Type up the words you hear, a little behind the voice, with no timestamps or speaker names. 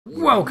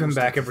Welcome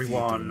back,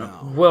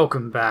 everyone.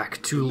 Welcome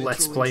back to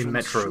Let's Play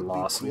Metro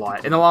Last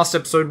Light. In the last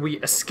episode, we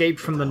escaped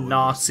from the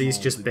Nazis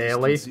just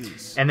barely,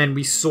 and then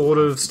we sort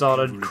of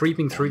started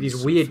creeping through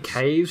these weird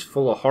caves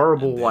full of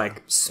horrible,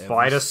 like,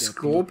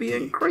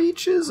 spider-scorpion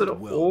creatures that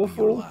are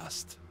awful.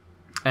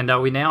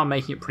 And we now are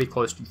making it pretty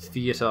close to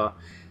Theatre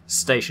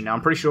Station. Now,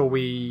 I'm pretty sure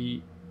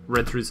we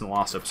read through this in the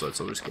last episode,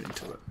 so we'll just get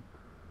into it.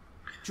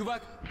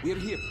 We're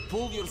here.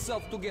 Pull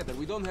yourself together.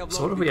 We don't have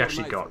so what have we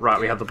actually got? Right,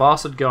 we have the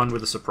bastard gun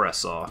with a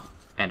suppressor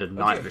and a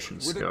night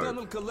vision scope.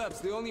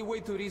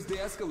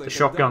 The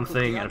shotgun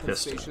thing and a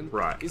pistol.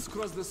 Right. Is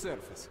cross the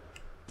surface.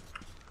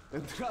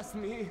 And trust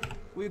me,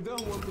 we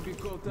don't want to be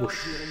caught out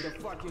here in the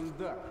fucking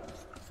dark.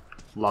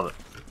 Love it.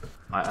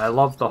 I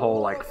love the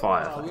whole like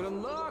fire thing. We're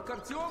in luck,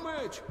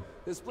 Artyomich.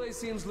 This place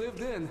seems lived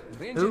in.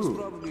 Rangers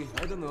probably.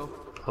 I don't know.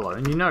 Hello,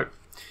 new note.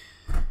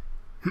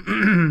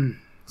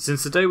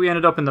 Since the day we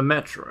ended up in the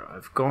metro,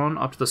 I've gone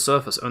up to the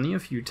surface only a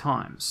few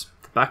times.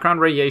 The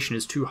background radiation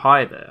is too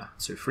high there,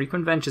 so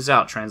frequent ventures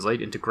out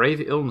translate into grave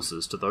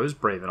illnesses to those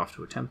brave enough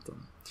to attempt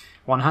them.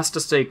 One has to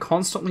stay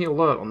constantly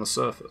alert on the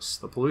surface.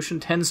 The pollution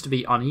tends to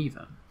be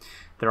uneven.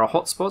 There are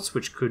hotspots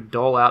which could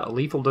dole out a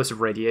lethal dose of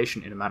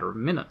radiation in a matter of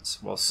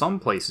minutes, while some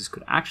places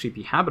could actually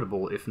be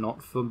habitable if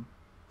not for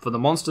the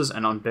monsters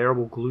and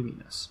unbearable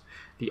gloominess.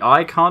 The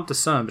eye can't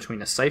discern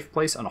between a safe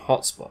place and a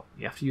hotspot.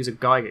 You have to use a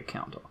Geiger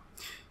counter.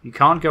 You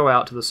can't go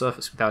out to the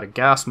surface without a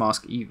gas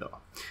mask either.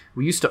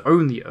 We used to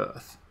own the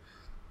Earth.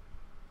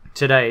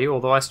 Today,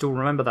 although I still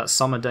remember that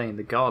summer day in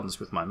the gardens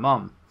with my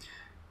mum,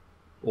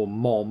 or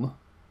mom,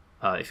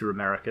 if you're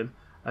American,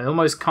 I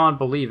almost can't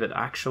believe it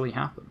actually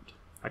happened.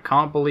 I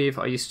can't believe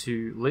I used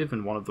to live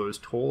in one of those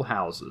tall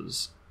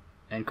houses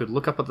and could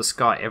look up at the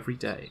sky every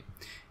day.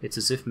 It's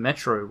as if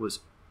Metro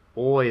was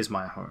always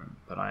my home,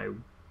 but I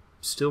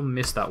still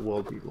miss that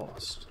world we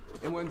lost.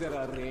 And when there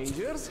are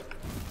rangers?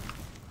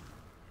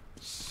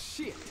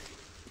 Shit!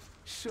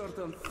 Short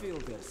on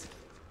fielders.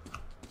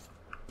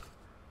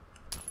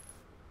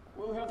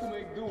 We'll have to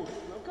make do.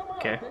 Come on,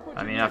 okay,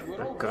 I mean, I've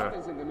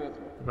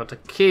got a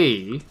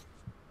key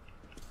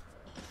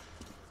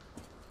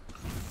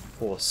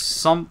for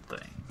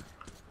something.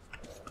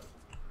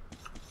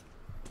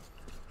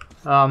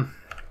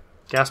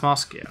 Gas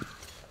mask, yeah.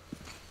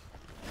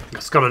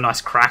 It's got a nice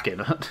crack in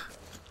it.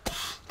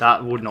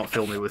 That would not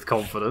fill me with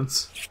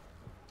confidence.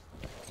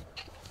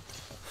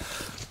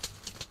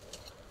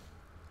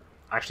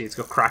 Actually, it's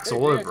got cracks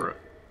all over it.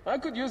 I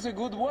could use a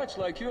good watch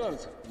like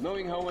yours.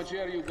 Knowing how much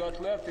air you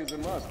got left is a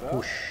must, huh?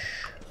 Whoosh.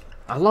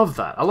 I love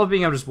that. I love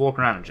being able to just walk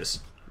around and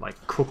just, like,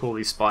 cook all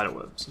these spider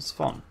webs. It's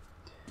fun.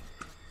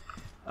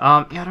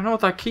 Yeah, I don't know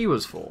what that key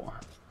was for.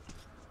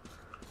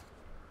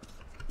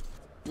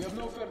 We have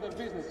no further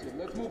business here.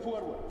 Let's move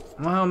forward.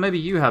 Well, maybe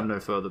you have no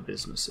further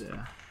business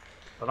here.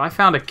 But I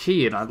found a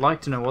key, and I'd like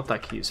to know what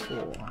that key is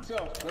for.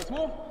 So, let's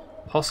move.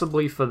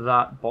 Possibly for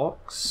that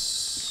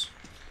box.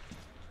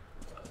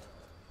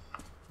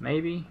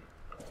 Maybe?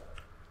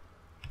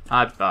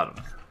 I don't know.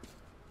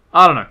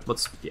 I don't know.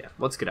 Let's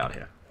get out of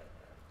here.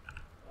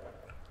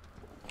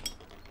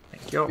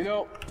 Thank you. You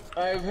know,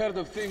 I've heard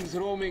of things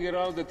roaming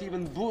around that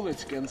even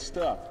bullets can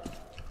stop.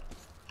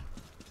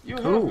 You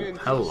have been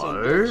through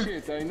some bad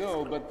shit, I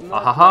know, but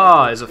not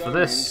ahaha, is it for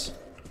this?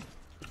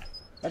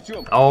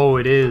 Oh,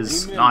 it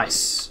is. Remember,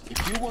 nice.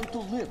 if you want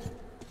to live,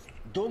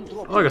 don't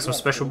drop Oh, I got some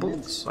special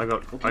bullets. I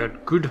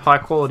got good high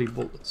quality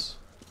bullets.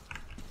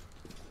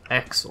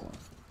 Excellent.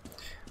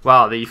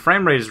 Wow, the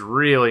frame rate is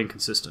really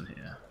inconsistent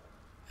here.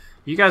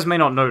 You guys may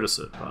not notice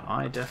it, but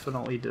I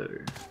definitely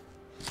do.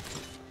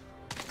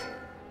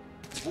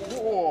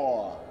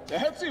 Whoa,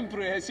 that's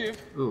impressive.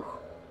 Ooh.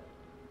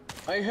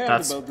 I heard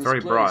That's about this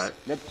very place. bright.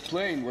 That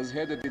plane was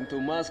headed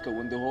into Moscow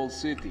when the whole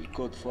city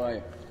caught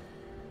fire.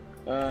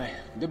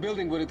 The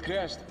building where it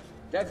crashed,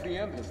 that's the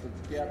entrance to the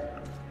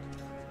theater.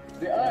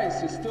 The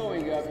ice is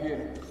thawing up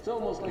here. It's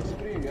almost like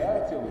spring,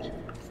 Artyomich.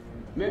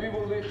 Maybe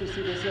we'll live to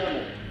see the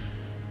summer.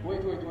 Wait.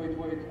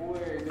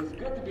 There's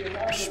got to be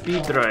an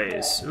Speed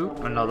race. Ooh,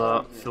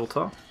 another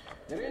filter.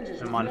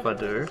 Don't mind if I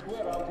do.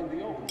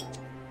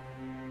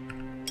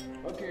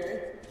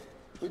 Okay,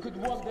 we could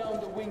walk down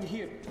the wing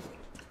here.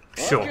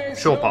 Sure, Okay, sure,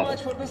 so Pavel.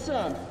 much for the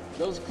sun.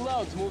 Those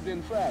clouds moved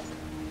in fast.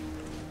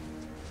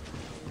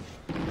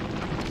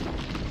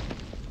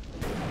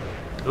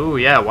 Ooh,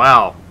 yeah,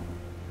 wow.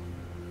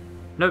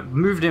 No,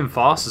 moved in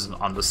fast is an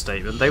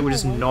understatement. They were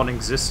just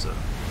non-existent.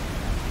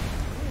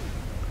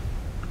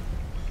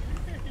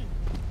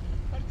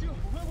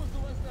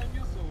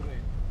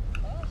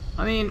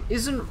 I mean,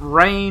 isn't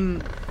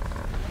rain...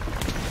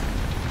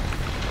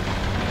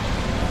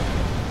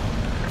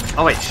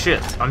 Oh wait,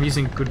 shit. I'm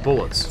using good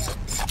bullets.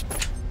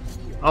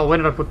 Oh, where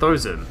did I put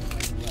those in?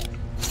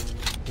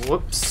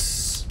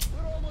 Whoops.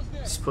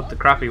 Just put the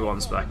crappy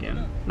ones back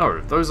in.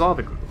 No, those are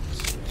the good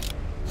ones.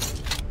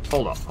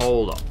 Hold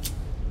up.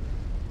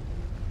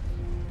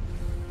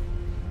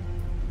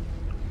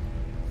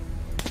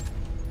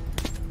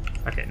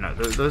 Okay, no,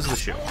 those are the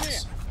shit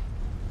ones.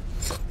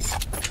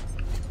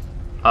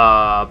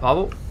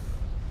 Pavel?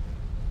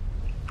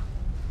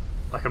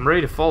 Like, I'm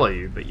ready to follow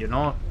you, but you're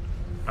not...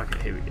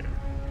 Okay, here we go.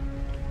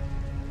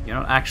 You're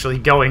not actually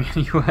going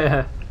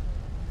anywhere.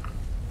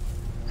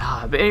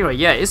 But anyway,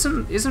 yeah,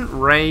 isn't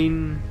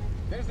rain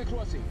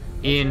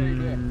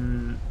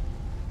in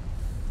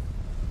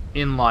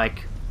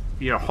like,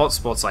 you know,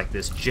 hotspots like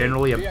this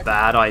generally a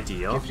bad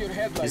idea?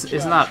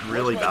 Isn't that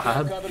really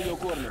bad?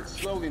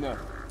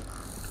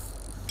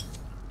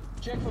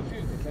 Check for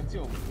filters,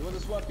 Artyom. You want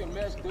to swap your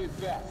mask? Do it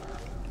fast.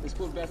 This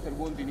poor bastard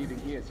won't be needing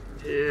his.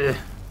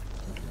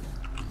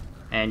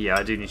 And yeah,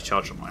 I do need to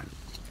charge on my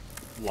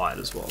light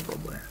as well,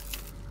 probably.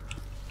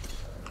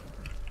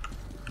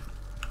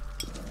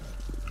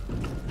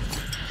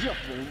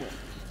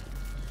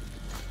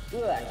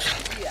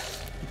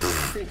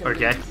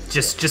 Okay,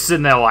 just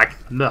sitting there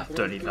like, nah,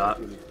 don't need that.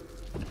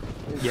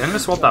 Yeah, I'm gonna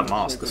swap that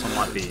mask. This one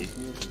might be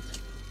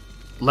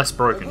less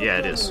broken. Yeah,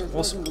 it is.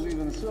 Awesome.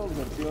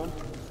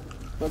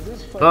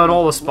 Burn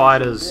all the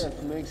spiders.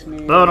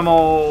 Burn them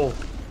all.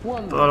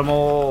 Burn them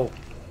all.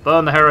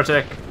 Burn the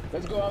heretic.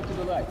 Let's go out to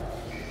the light.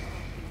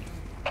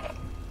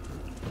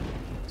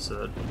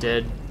 So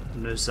dead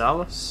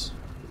Nosalis.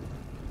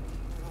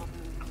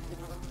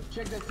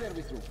 Check that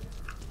service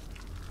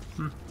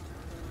room.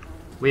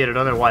 Weird, I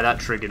don't know why that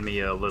triggered me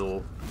a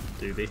little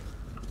doobie.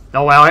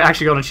 Oh wow, I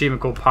actually got an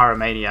achievement called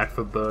Pyromaniac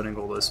for burning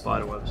all those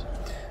spider webs.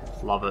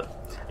 Love it.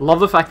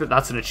 Love the fact that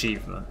that's an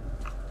achievement.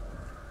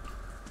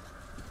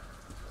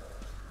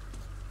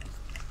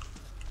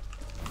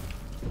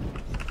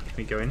 Can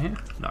we go in here?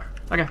 No.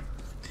 Okay.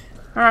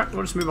 Alright,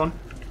 we'll just move on.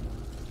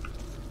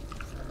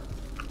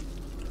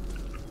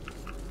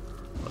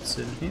 What's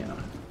in here?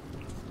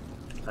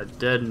 A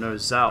dead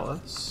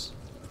Nosalis.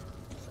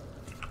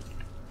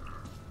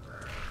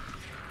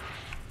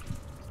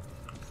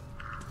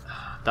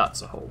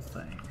 That's a whole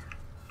thing.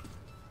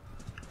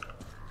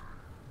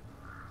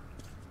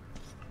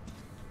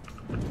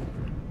 Can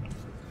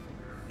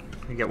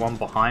we get one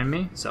behind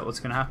me? Is that what's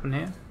going to happen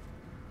here?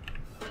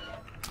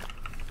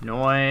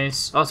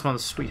 Nice. Oh, it's one of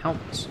the sweet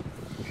helmets.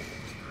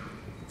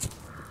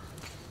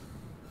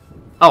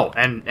 Oh,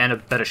 and a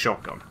better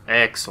shotgun.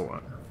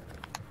 Excellent.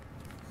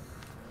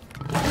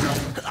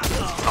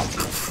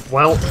 Oh,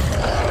 well.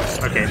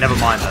 Okay, never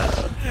mind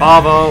that.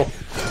 Pavel!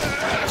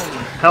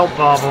 Help,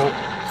 Pavel!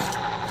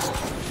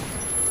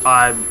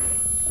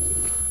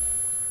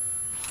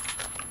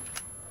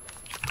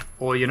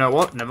 Or you know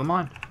what? Never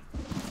mind.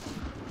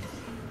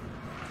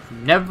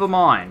 Never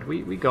mind.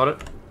 We got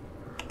it.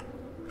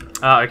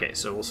 Okay,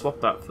 so we'll swap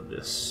that for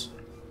this.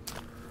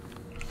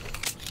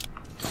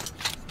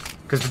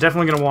 Because we're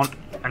definitely going to want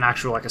an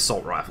actual like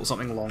assault rifle,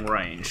 something long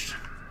ranged.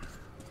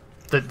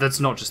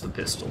 That's not just the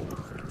pistol.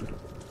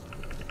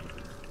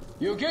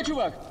 You okay,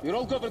 Chuvak? You're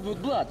all covered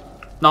with blood.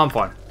 No, I'm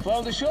fine.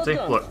 Found the shotgun? See?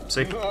 Look,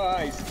 see?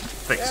 Nice.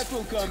 Thanks. That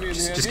will come in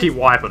Just keep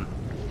wiping.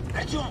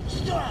 Artyom,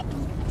 stop!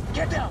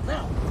 Get down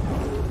now!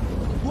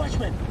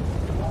 Watchman!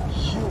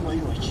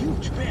 Ё-моё,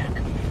 huge pack!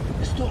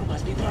 The storm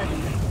must be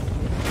driving them.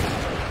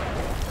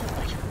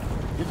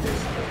 If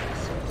this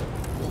happens,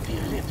 we'll be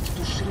ripped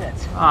to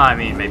shreds. I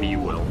mean, maybe you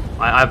will.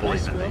 I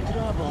believe in me.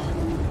 Trouble.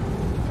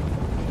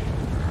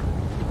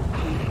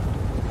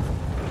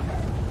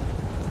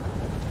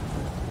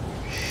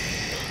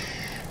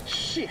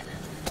 Shit!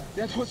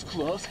 That was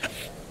close.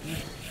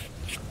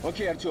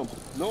 Okay, Artyom,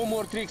 no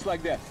more tricks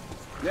like that.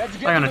 Let's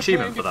get I got an to the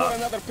achievement plane for that. before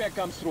another pack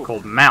comes through.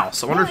 Called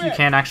Mouse. I wonder if you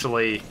can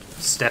actually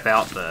step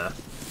out there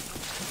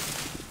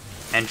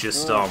and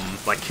just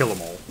like kill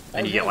them all,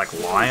 and you get like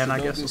Lion, I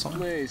guess, or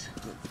something.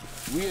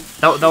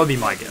 That would be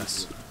my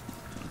guess.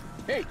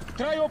 Hey,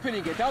 try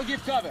opening it. I'll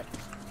give cover.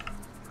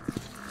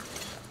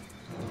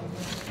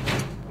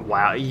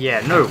 Wow.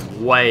 Yeah. No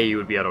way you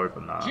would be able to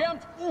open that.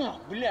 Jammed?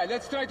 Bля,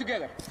 let's try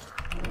together.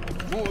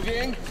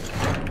 Moving.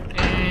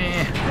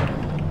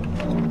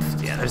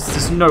 Yeah,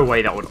 there's no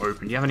way that would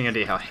open. Do you have any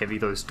idea how heavy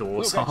those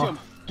doors Look, are? Artyom,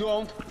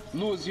 don't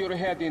lose your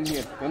head in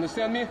here.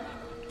 Understand me?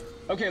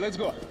 Okay, let's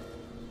go.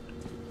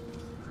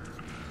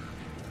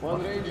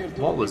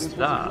 What was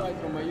that?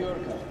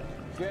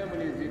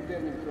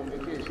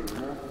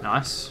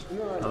 Nice.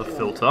 Another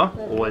filter.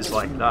 Always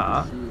like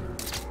that.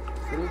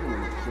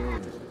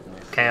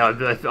 Okay,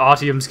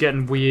 Artyom's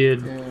getting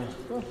weird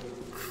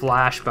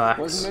flashbacks.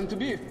 Wasn't meant to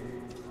be.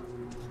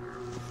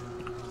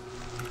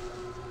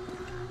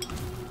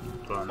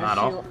 Burn that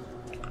up.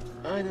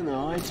 I don't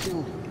know, I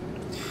feel...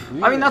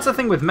 I mean, that's the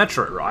thing with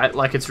Metro, right?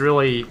 Like, it's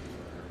really...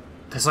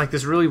 There's like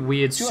this really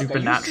weird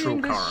supernatural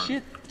current. current.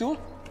 Shit too?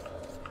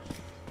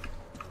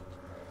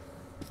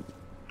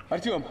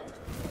 Artyom,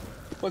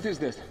 what is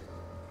this?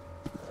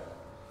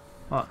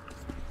 What?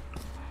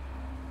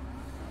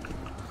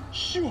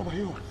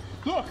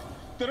 Look,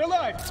 they're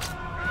alive!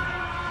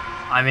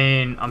 I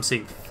mean, I'm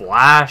seeing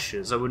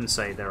flashes. I wouldn't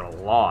say they're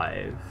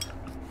alive.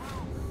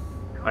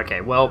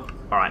 Okay, well,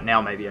 alright,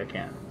 now maybe I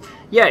can.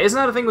 Yeah, isn't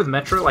that a thing with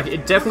Metro? Like,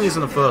 it definitely is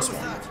in the first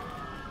one.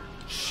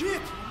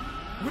 Shit!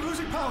 We're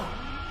losing power!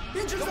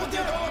 Engines are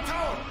dead!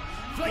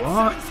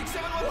 What?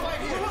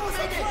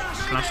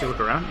 Can I actually look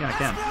around? Yeah, I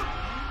can.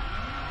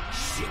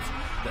 Shit!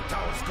 The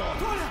tower's gone!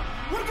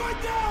 We're going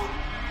down!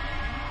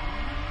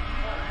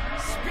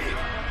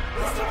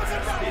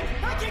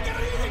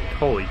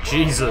 Holy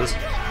Jesus.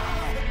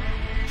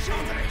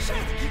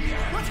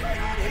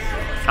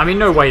 I mean,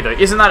 no way though.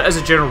 Isn't that, as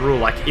a general rule,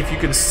 like, if you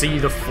can see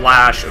the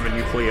flash of a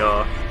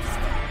nuclear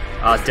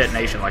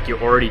detonation, like,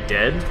 you're already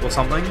dead or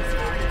something?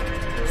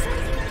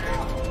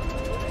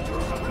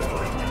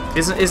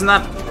 Isn't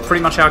that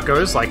pretty much how it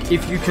goes? Like,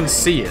 if you can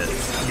see it,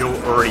 you're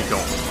already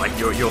gone. Like,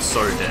 you're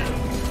so dead.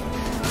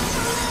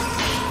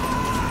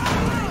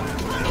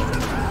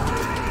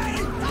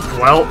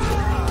 Well,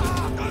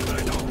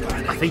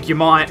 I think you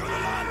might.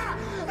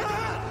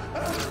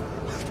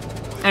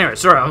 Anyway,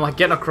 sorry, I'm like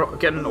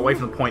getting away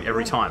from the point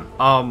every time.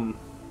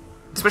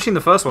 Especially in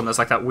the first one, there's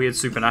like that weird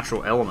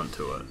supernatural element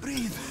to it.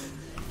 Breathe.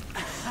 I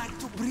had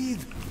to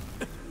breathe.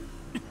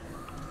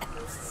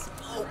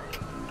 Smoke.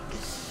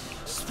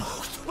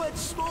 Smoke. Too much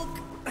smoke.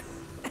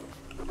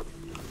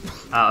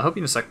 I'll help you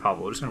in a sec,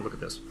 Pavel. We're just going to look at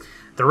this.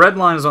 The Red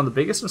Line is one of the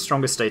biggest and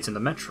strongest states in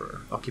the Metro,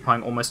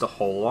 occupying almost a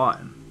whole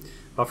line.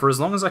 But for as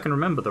long as I can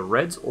remember, the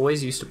Reds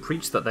always used to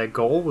preach that their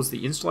goal was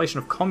the installation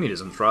of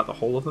communism throughout the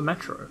whole of the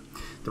Metro.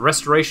 The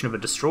restoration of a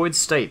destroyed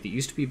state that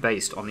used to be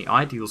based on the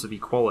ideals of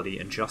equality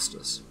and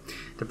justice.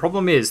 The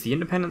problem is, the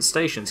independent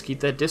stations keep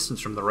their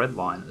distance from the Red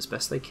Line as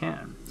best they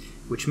can,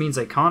 which means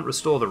they can't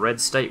restore the Red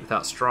state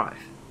without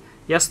strife.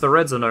 Yes, the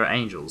Reds are no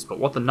angels, but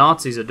what the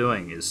Nazis are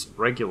doing is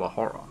regular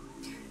horror.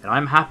 And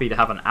I'm happy to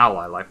have an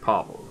ally like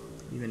Pavel,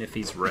 even if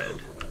he's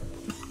red.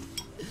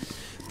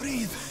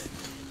 Breathe.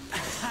 I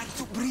had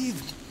to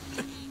breathe.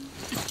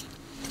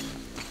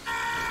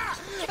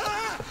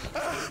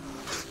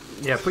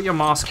 Yeah, put your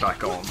mask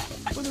back on.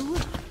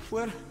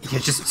 Where? Yeah,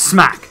 just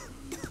smack.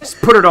 Just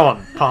put it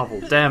on,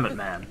 Pavel. Damn it,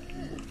 man.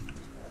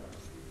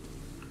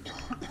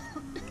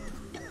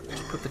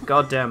 Just put the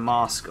goddamn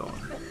mask on.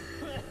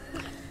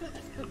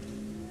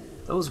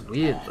 That was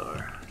weird,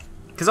 though.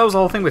 Because that was the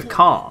whole thing with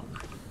Khan.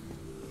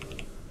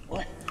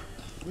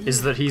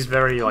 Is that he's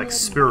very, like,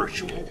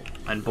 spiritual.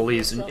 And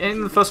believes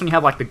in the first one you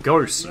had like the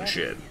ghosts and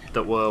shit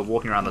that were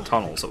walking around the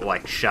tunnels that were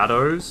like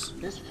shadows.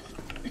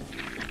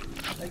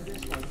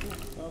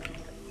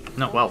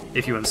 No, well,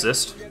 if you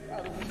insist.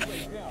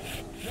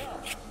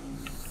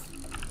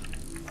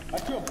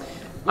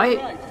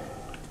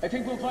 I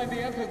think we'll find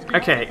the entrance.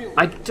 Okay,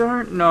 I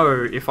don't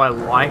know if I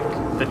like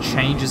the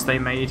changes they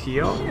made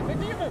here.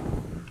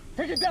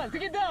 Take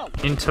it down.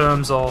 In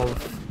terms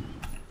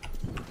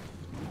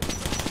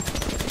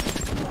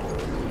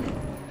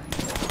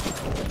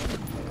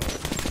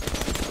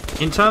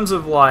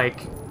of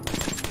like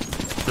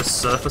the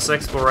surface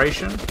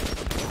exploration,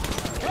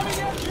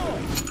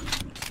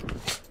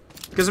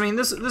 because I mean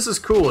this is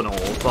cool and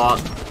all, but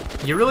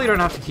you really don't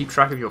have to keep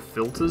track of your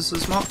filters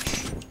as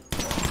much.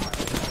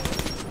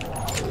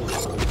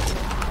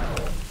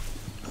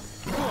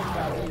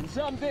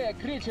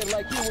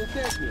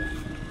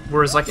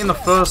 Whereas like in the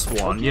first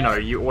one, you know,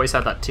 you always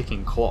had that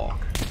ticking clock.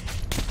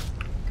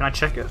 Can I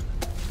check it?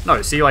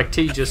 No, see, like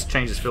T just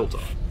changes filter.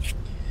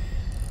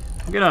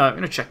 I'm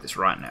gonna check this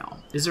right now.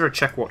 Is there a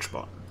check watch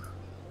button?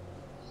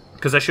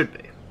 Because there should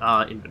be.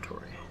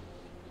 Inventory.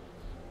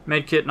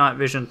 Medkit, night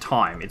vision,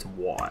 time. It's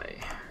Y.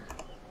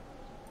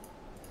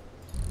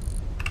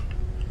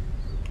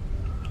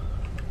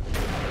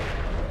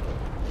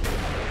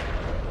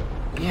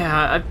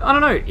 Yeah, I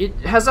don't know.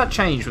 Has that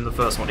changed from the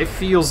first one? It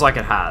feels like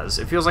it has.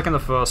 It feels like in the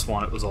first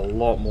one it was a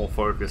lot more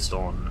focused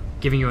on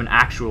giving you an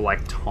actual,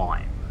 like,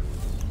 time.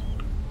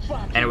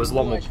 And it was a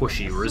lot more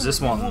pushy, whereas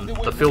this one,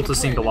 the filters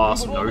seem to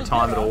last no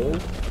time at all.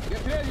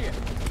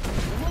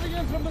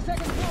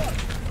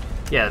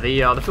 Yeah,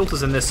 the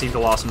filters in this seem to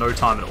last no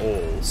time at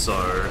all, so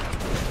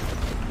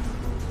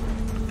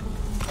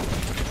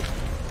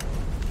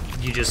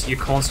you're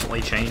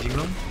constantly changing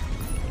them.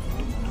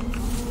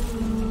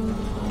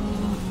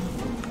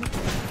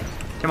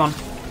 Come on.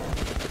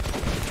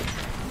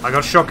 I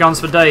got shotguns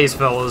for days,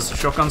 fellas.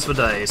 Shotguns for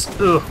days.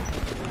 Ugh.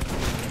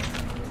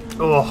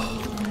 Ugh.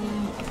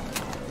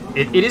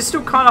 It is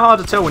still kind of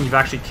hard to tell when you've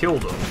actually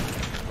killed them.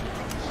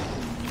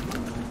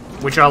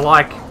 Which I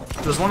like.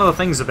 There's one of the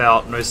things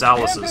about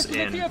Nosalises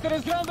in...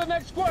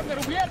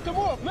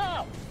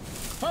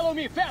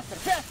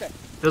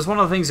 There's one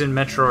of the things in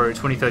Metro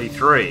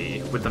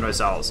 2033 with the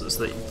Nosalises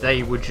that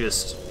they would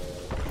just...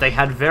 They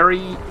had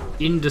very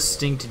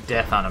indistinct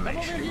death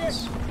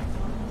animations.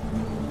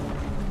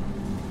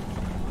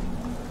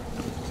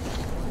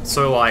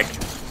 So like...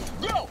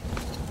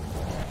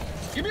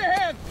 Give me a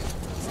hand!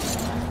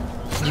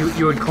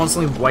 You would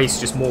constantly waste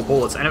just more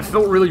bullets, and it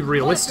felt really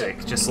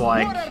realistic, just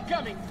like...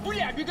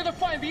 You're gonna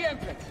find the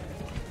entrance.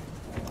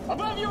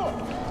 Above you!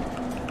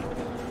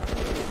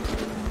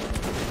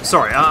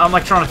 Sorry, I'm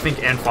like trying to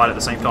think and fight at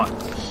the same time.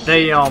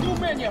 They,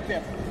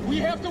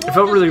 it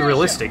felt really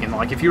realistic, and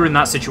like if you were in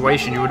that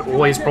situation, you would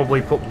always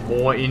probably put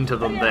more into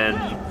them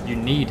than you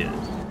needed.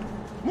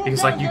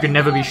 Because like you could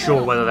never be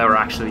sure whether they were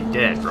actually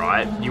dead,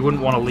 right? You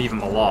wouldn't want to leave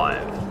them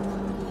alive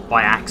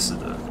by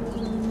accident.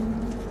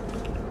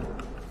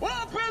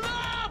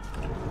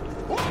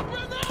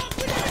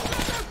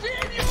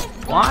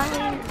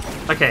 Why?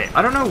 Okay,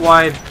 I don't know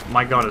why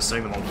my gun is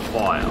setting them on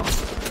fire.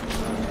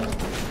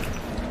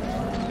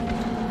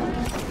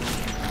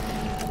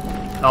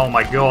 Oh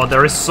my god,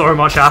 there is so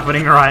much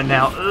happening right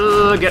now.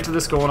 Ugh, get to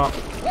this corner.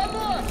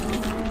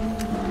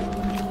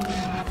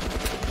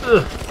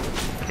 Ugh.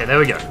 Okay, there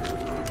we go.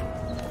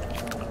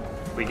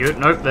 We good?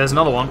 Nope, there's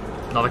another one.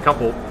 Another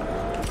couple.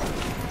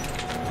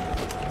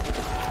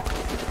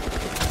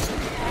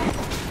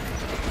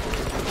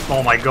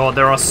 Oh my god,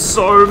 there are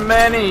so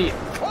many!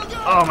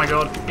 Oh my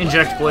god,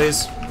 inject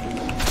please.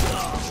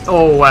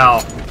 Oh wow.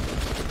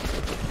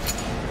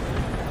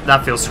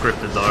 That feels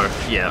scripted though.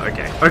 Yeah,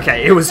 okay.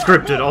 Okay, it was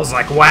scripted. I was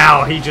like,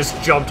 wow, he just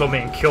jumped on me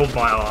and killed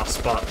my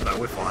ass, but no,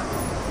 we're fine.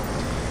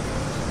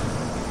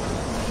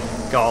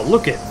 God,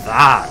 look at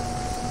that.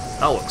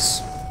 That looks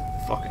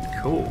fucking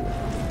cool.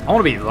 I want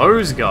to be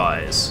those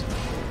guys.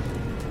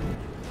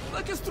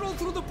 Like a stroll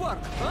through the park,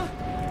 huh?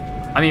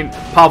 I mean,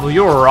 Pavel,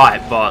 you're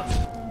alright, but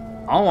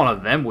I want one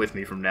of them with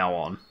me from now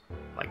on.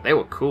 Like, they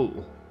were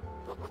cool.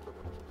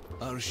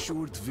 Our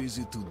short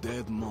visit to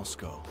dead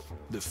Moscow,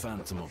 the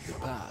phantom of the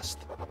past,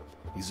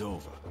 is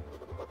over.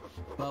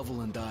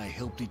 Pavel and I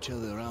helped each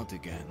other out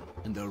again,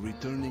 and are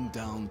returning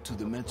down to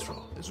the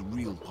metro as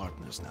real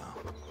partners now.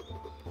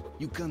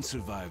 You can't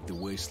survive the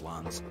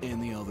wastelands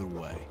any other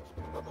way.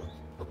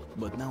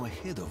 But now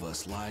ahead of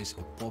us lies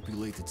a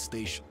populated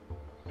station,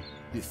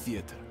 the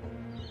theater.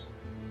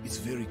 It's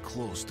very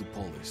close to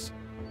Polis.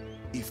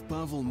 If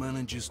Pavel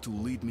manages to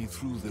lead me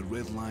through the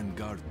Red Line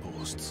guard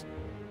posts,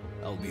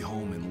 I'll be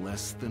home in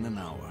less than an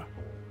hour.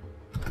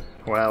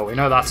 Well, we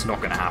know that's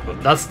not gonna happen.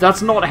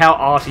 That's not how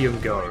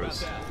Artyom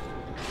goes.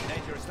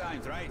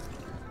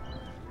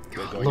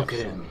 God, look at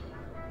him.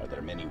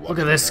 Look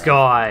at this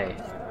guy.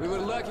 We were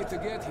lucky to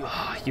get here.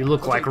 You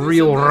look like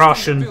real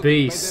Russian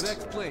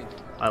beast.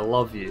 I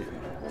love you.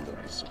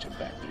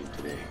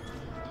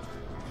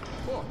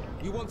 Oh,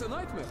 you want a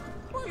nightmare?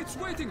 Well, it's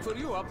waiting for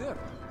you up there.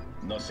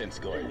 No sense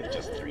going with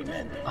just 3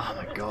 men. Oh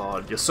my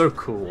god, you're so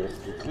cool.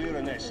 To clear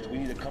a nest, we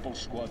need a couple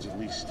squads at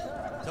least.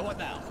 So what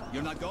now?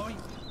 You're not going?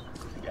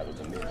 Gather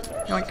the men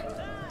first. Yoink.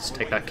 Let's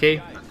take that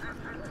key.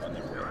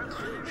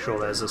 Sure,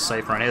 there's a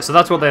safe around here. So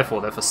that's what they're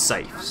for. They're for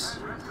safes.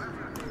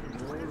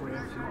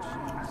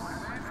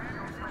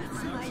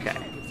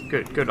 Okay,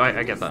 good.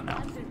 I get that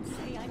now.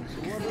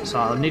 So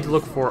I need to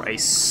look for a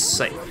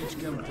safe.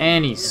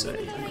 Any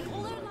safe.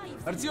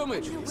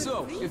 Artyomich,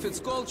 so, if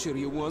it's culture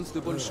you want, the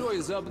Bolshoi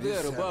is up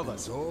there above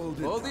us. All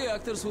the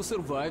actors who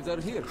survived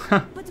are here.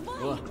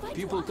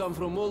 People come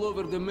from all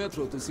over the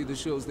metro to see the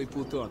shows they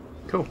put on.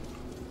 Cool.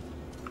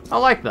 I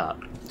like that.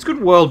 It's good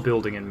world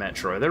building in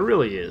Metro. There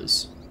really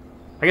is.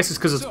 I guess it's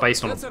because it's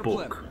based on a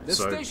book. The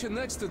So, station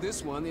next to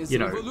this one is you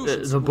know,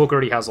 the book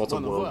already has lots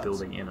of world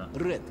building in it.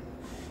 Red.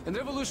 And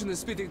revolution is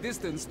spitting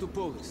distance to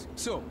Polis.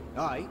 So,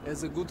 I,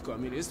 as a good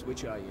communist,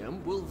 which I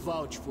am, will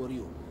vouch for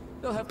you.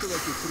 They'll have to let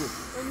you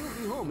through, and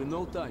you'll be home in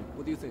no time.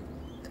 What do you think?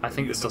 I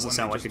think this doesn't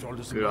sound like a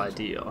good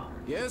idea.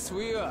 Yes,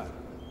 we are.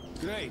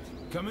 Great.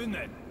 Come in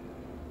then.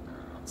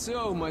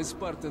 So, my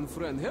Spartan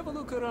friend, have a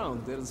look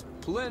around. There's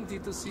plenty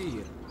to see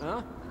here,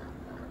 huh?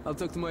 I'll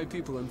talk to my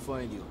people and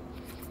find you.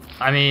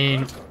 I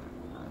mean,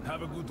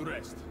 Have a good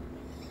rest.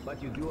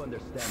 But you do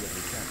understand that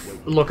we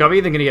can't wait. look, I'm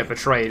either going to get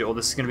betrayed, or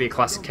this is going to be a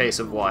classic case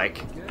of,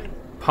 like,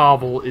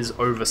 Pavel is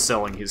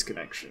overselling his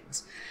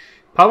connections.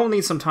 Pavel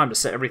needs some time to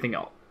set everything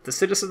up. The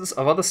citizens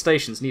of other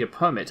stations need a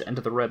permit to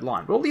enter the Red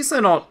Line. Well, at least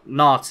they're not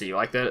Nazi,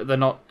 like, they're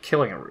not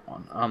killing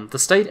everyone. The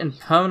state, in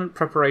permanent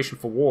preparation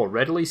for war,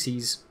 readily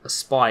sees a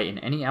spy in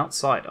any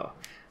outsider.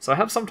 So I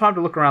have some time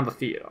to look around the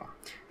theatre.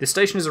 This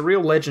station is a real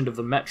legend of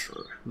the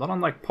Metro, not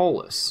unlike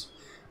Polis.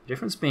 The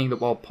difference being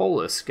that while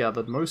Polis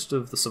gathered most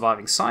of the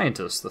surviving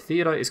scientists, the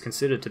theatre is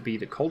considered to be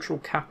the cultural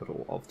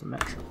capital of the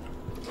Metro.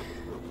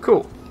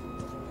 Cool.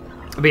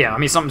 But yeah, I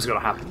mean, something's got to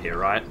happen here,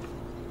 right?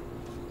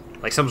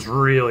 Like, something's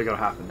really got to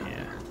happen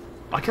here.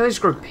 Why can't they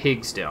just grow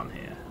pigs down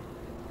here?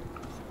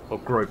 Or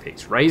grow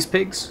pigs. Raise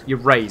pigs? You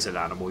raise an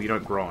animal, you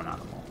don't grow an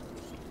animal.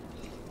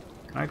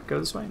 Can I go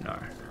this way? No.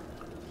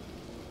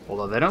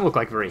 Although they don't look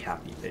like very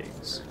happy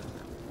pigs.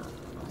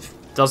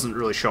 Doesn't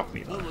really shock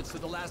me, though. Bullets for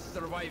the last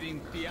surviving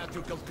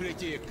theatrical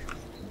critic.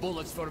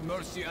 Bullets for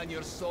mercy on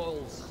your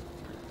souls.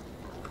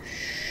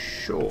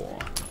 Sure.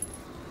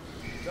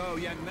 So,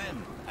 young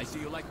men, I see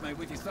you like my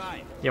witty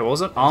sign. Yeah, what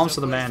was it? Arms to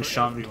the man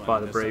shunned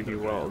by the brave new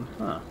world.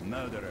 Huh.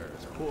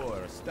 Murderers, poor,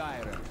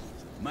 styrers,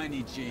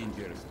 money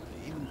changers,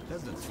 even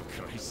peasants, for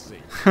Christ's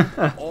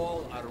sake.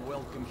 All are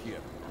welcome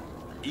here.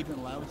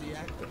 Even lousy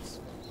actors.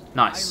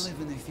 Nice. I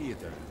live in a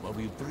theater where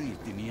we breathe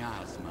the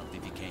miasma of the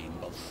decaying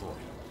Bolshoi.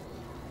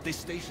 This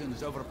station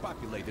is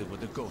overpopulated with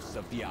the ghosts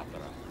of the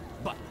opera.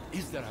 But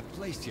is there a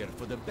place here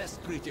for the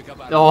best critic of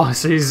art? Oh,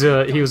 so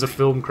he was a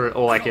film critic,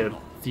 or like a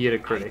theater I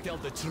critic. tell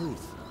the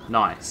truth.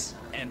 Nice.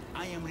 And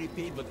I am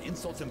repaid with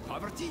insults and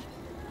poverty?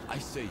 I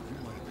say you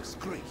are a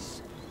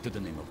disgrace to the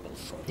name of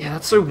Bolshoi. Yeah,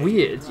 that's so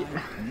weird.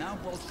 Now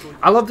Bolshoi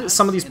I love that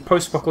some of these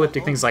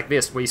post-apocalyptic things like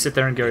this, where you sit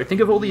there and go, think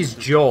of all these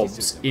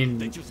jobs in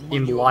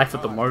life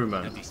at the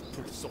moment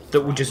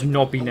that would just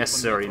not be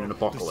necessary in an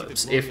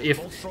apocalypse.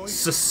 If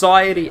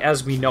society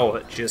as we know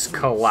it just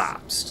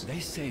collapsed. They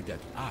say that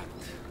art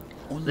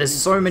There's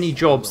so many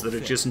jobs that are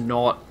just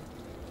not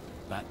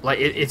like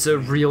it's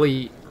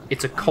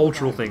a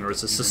cultural thing, or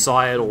it's a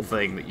societal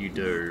thing that you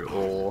do,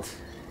 or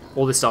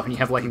all this stuff, and you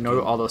have like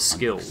no other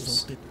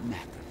skills. It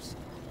matters.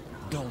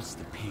 Dulls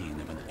the pain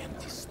of an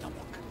empty stomach.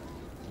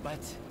 But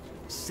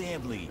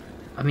sadly,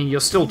 I mean, you're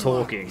still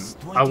talking.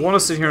 I want to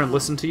sit here and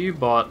listen to you,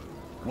 but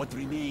what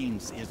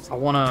remains is I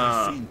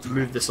want to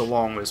move this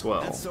along as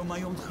well. and so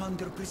my own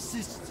hunger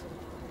persists.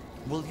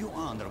 Will you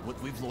honor what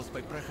we've lost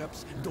by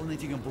perhaps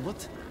donating a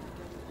bullet?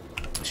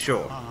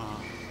 Sure.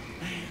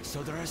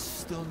 So there are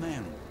still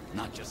men,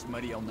 not just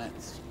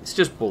marionettes. It's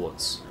just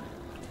bullets.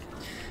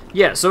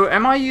 Yeah, so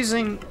am I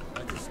using...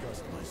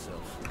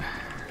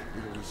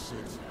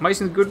 Am I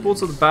using the good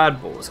bullets or the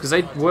bad bullets? Because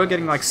they were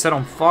getting like set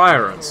on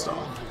fire and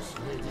stuff.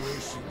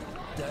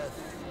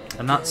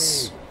 And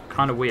that's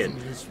kind of weird.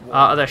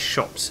 Are there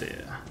shops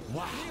here?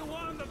 Wow,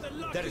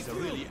 that is a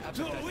really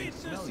appetizing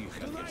smell you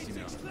have here,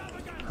 Simeon.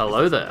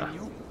 Hello there.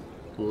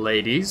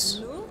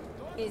 Ladies.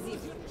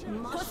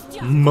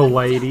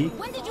 M'lady.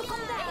 When did you come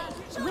back?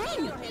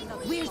 When?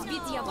 Where's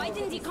Vitya? Why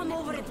didn't he come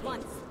over at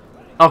once?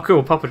 Oh,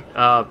 cool. Puppet.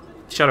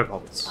 Shadow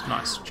puppets.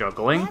 Nice.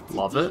 Juggling.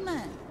 Love it.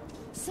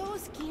 So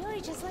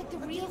scary, just like the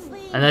real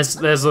thing. And there's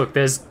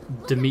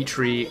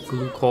Dmitry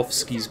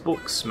Glukovsky's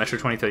books. Metro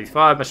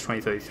 2035, Metro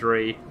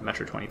 2033,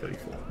 Metro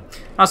 2034.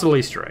 Nice little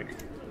Easter egg.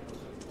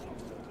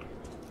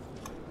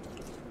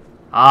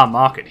 Ah,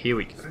 market. Here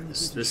we go.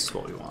 This is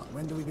what we want.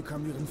 When do we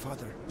become mutant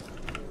fodder?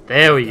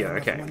 There we go.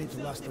 Okay. Money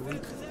to last a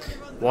week.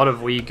 What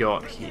have we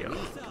got here?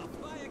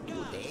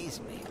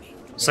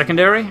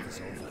 Secondary?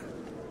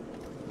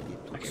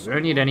 Okay, we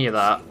don't need any of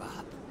that.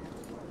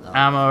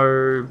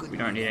 Ammo, we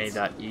don't need any of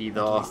that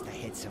either.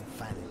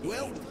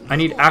 I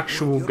need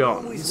actual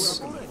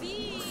guns.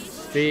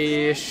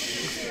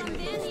 Fish.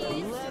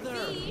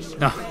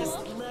 No.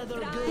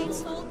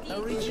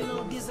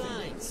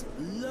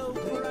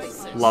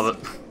 Love it.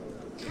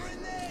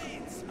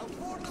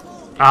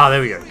 Ah,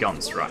 there we go.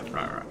 Guns. Right.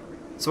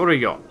 So what do we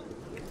got?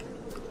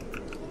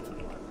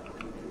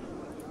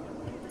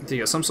 So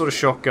you got some sort of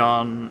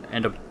shotgun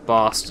and a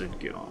bastard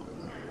gun.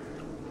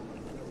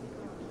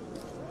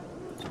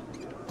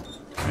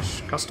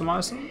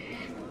 Customize them.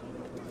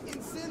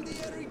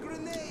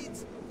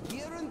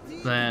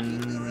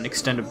 Then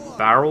extended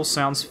barrel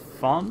sounds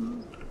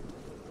fun.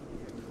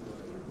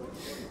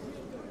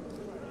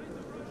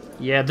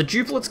 Yeah, the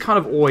duplicate's kind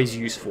of always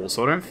useful,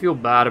 so I don't feel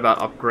bad about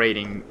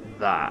upgrading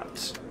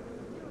that.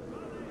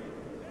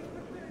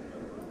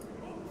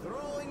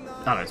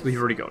 Oh no, we've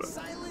already got it.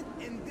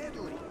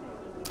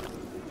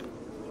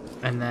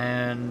 And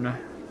then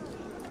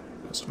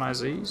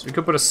customize these. We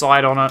could put a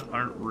sight on it. I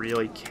don't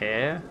really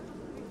care.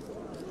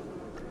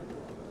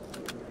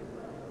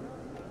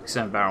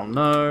 Extended barrel,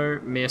 no.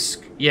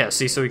 Misc. Yeah,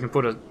 see, so we can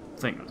put a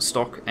thing on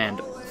stock and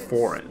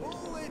forend.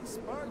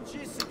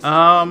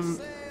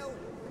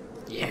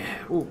 Yeah,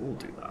 we'll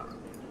do that.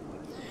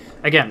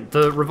 Again,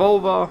 the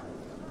revolver,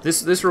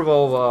 this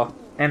revolver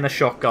and the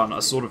shotgun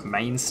are sort of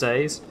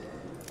mainstays.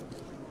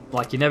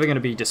 Like, you're never going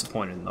to be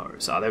disappointed in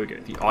those. Ah, there we go.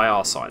 The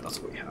IR sight, that's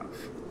what we have.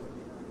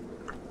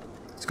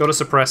 It's got a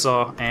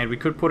suppressor, and we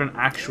could put an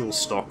actual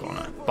stock on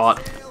it.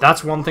 But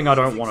that's one thing I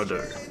don't want to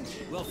do.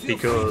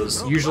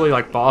 Because usually,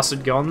 like,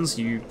 bastard guns,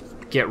 you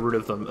get rid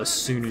of them as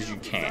soon as you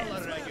can.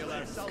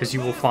 Because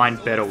you will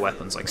find better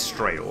weapons, like,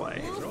 straight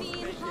away.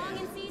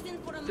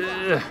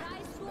 Ugh.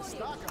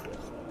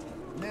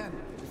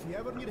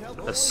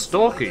 A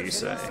stalker, you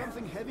say?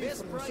 We'll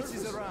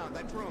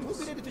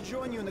be ready to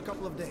join you in a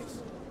couple of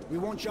days. We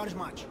won't charge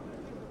much.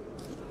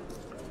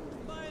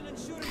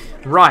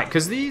 Right,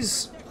 because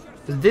this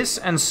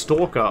and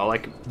Stalker are,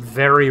 like,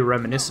 very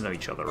reminiscent of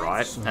each other,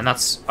 right? And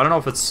that's, I don't know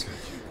if it's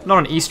not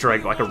an Easter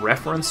egg, but like a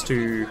reference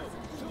to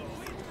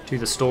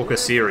the Stalker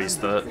series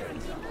that,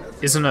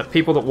 isn't it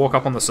people that walk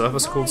up on the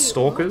surface called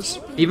Stalkers?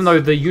 Even though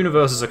the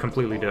universes are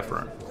completely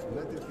different.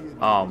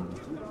 But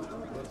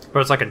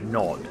it's like a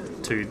nod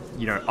to,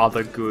 you know,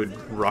 other good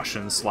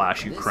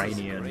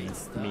Russian/Ukrainian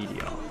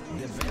media.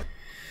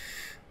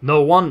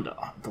 No wonder.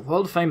 The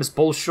world-famous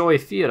Bolshoi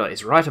Theatre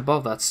is right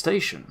above that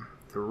station.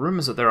 There are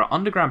rumours that there are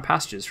underground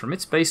passages from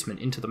its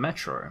basement into the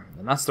metro,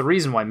 and that's the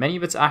reason why many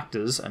of its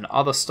actors and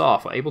other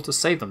staff are able to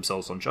save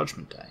themselves on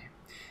Judgment Day.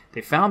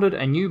 They founded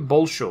a new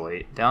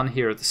Bolshoi down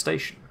here at the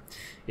station.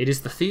 It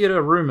is the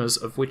theatre rumours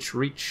of which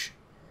reach...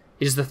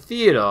 It is the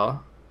theatre...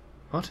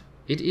 What?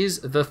 It is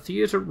the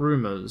theatre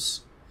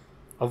rumours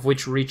of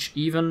which reach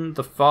even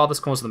the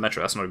farthest corners of the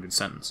metro. That's not a good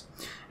sentence.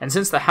 And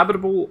since the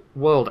habitable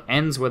world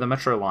ends where the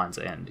metro lines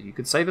end, you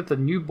could say that the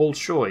new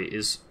Bolshoi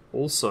is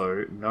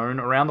also known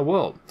around the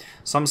world.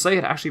 Some say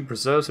it actually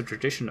preserves the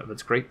tradition of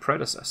its great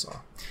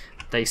predecessor.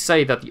 They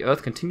say that the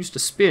Earth continues to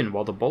spin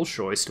while the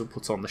Bolshoi still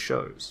puts on the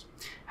shows.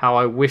 How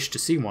I wish to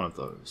see one of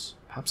those.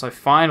 Perhaps I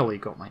finally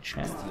got my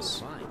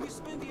chance.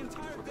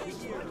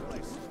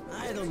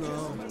 I don't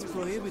know. It's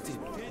prohibited.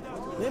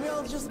 Maybe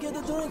I'll just get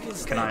a drink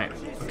instead. Can I?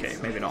 Okay,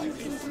 maybe not.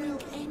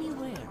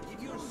 Anywhere.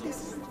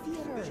 This is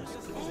theater.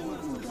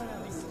 Anything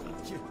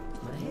goes.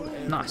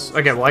 Nice.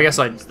 Okay, well I guess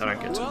I don't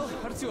get to. Well,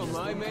 Artyom,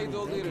 I made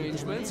all the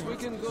arrangements. We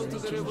can go to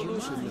the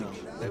revolution now.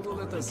 They will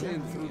let us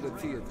in through the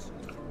theater.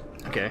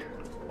 Okay.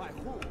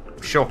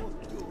 Sure.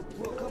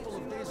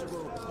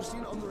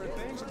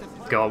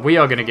 God, we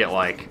are gonna get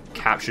like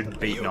captured and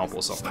beaten up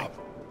or something.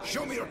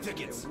 Show me your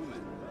tickets.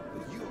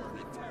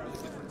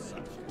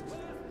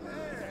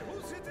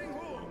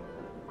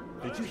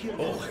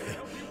 Oh,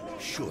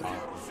 sure.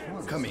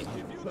 Come in.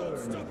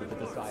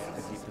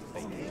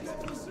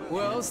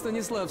 Well,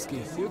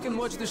 Stanislavski, you can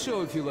watch the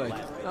show if you like.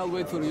 I'll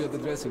wait for you at the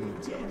dressing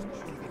room.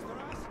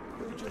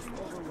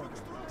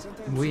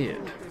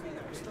 Weird.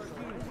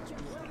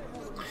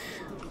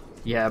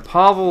 Yeah,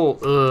 Pavel.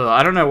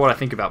 I don't know what I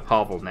think about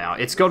Pavel now.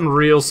 It's gotten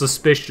real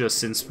suspicious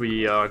since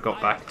we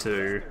got back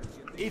to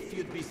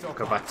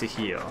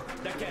here.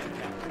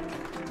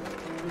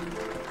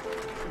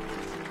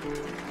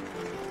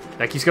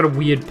 Like he's got a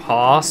weird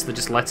past that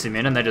just lets him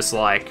in, and they're just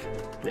like,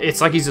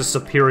 it's like he's a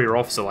superior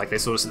officer. Like they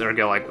sort of sit there and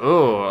go like,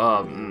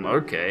 oh,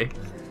 okay.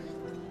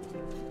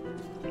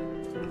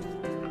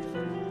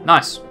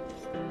 Nice.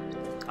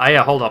 Oh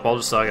yeah, hold up. I'll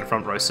just get a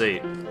front row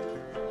seat.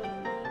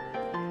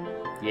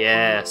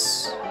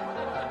 Yes.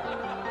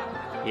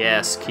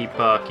 Yes. Keep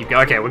going.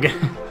 Okay, we're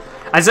getting.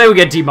 I say we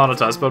get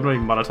demonetized, but I'm not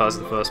even monetized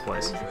in the first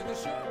place.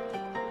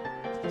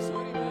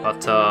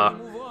 But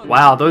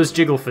wow, those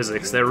jiggle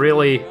physics—they're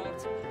really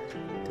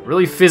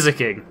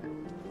physicking.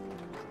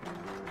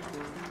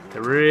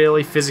 They're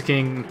really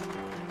physicking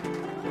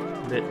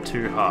a bit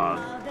too hard.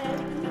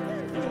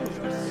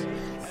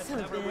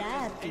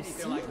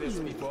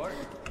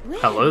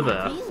 Hello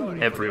there,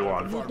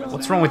 everyone.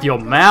 What's wrong with your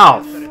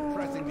mouth?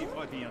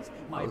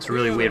 That looks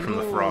really weird from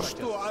the front.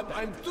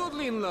 I'm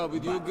totally in love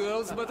with you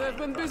girls, but I've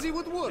been busy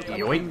with work.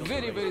 Yoink.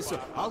 Very soon.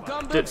 I'll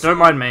come back. Don't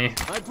mind me.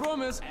 I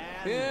promise.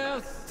 Yeah,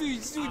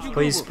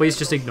 Please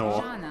just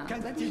ignore.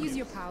 Let me use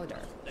your powder.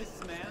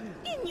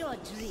 In your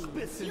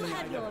dreams, you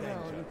have your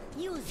own.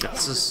 Use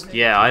That's just,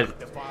 yeah,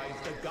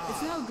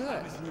 It's no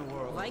good.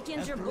 Why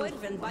can't your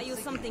boyfriend buy you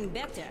something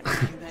better?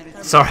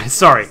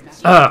 sorry.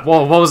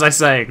 What was I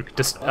saying?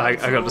 Just, I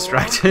got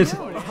distracted.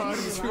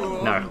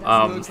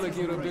 No, Looks like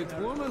you're a bit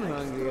woman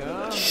hungry,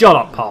 huh? Shut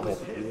up, Pavel.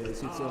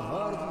 Yes, it's a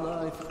hard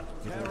life.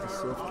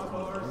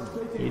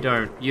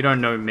 You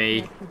don't know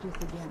me.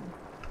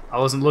 I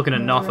wasn't looking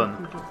at nothing.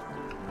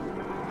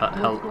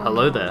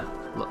 Hello there,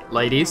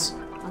 ladies.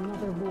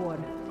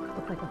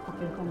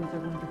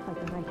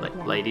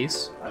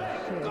 Ladies,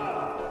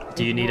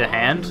 do you need a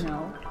hand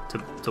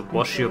to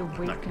wash your?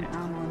 Okay,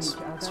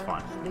 it's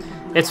fine.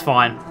 It's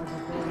fine.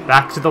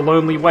 Back to the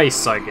lonely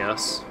wastes, I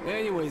guess.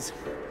 Anyways,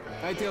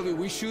 I tell you,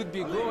 we should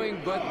be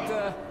going, but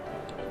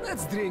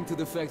let's drink to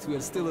the fact we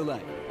are still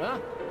alive, huh?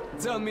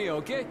 Tell me,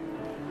 okay?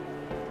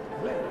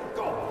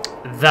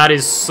 That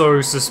is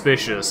so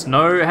suspicious.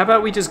 No, how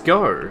about we just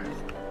go?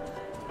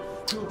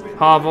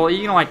 Pavel, are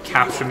you gonna like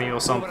capture me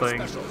or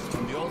something?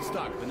 From the old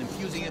stock, been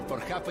infusing it for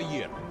half a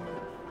year.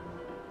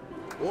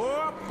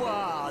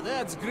 Opa,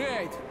 that's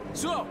great.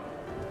 So,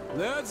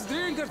 let's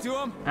drink,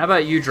 Artyom. How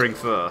about you drink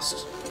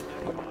first?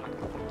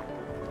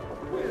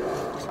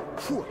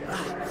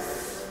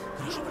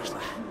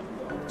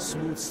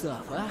 Smooth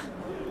stuff, huh?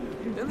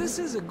 And this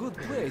is a good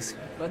place,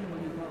 but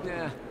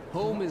yeah,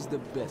 home is the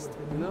best,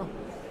 you know?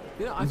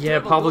 Yeah,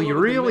 Pavel, you're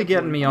really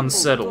getting me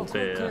unsettled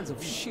here. here. All kinds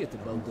of shit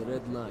about the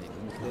Red Line,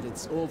 that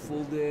it's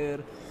awful there,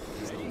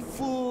 there's no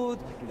food,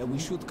 and we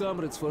shoot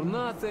comrades for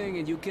nothing,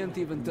 and you can't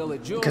even tell a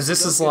joke. Because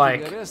this is without like...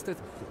 getting arrested.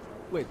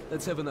 Wait,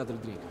 let's have another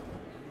drink.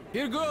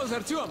 Here goes,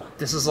 Artyom!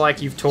 This is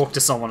like you've talked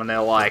to someone and they're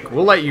like,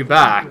 we'll let you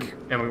back,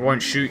 and we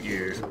won't shoot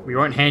you. We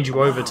won't hand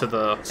you over to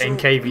the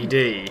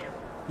NKVD.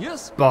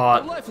 Yes,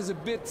 but life is a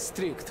bit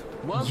strict.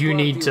 You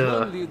need party, to...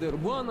 one leader,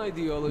 one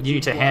ideology, You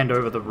need to hand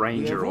over the we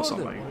ranger have or order,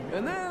 something.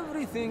 And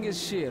everything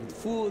is shared.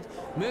 Food,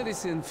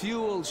 medicine,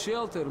 fuel,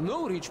 shelter.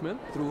 No rich men,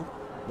 true.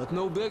 But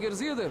no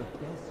beggars either.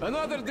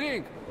 Another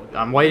drink.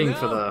 I'm waiting Now,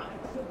 for the...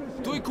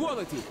 To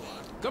equality.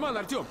 Come on,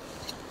 Artyom.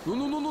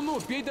 No,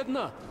 пей до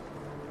дна.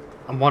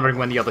 I'm wondering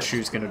when the other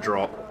shoe's gonna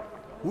drop.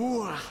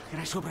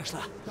 Хорошо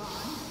прошла.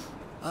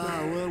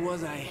 Where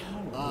was I?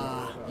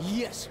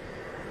 Yes.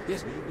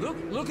 Yes,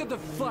 look at the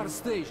far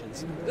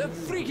stations. They're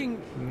freaking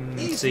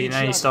See,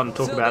 now you're starting to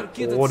talk about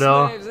kid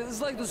order. slaves.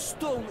 It's like the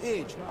Stone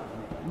Age.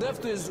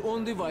 Left to his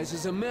own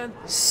devices, a man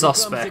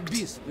Suspect. becomes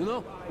a beast, you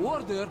know?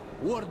 Order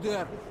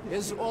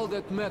is all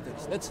that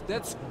matters.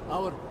 That's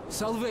our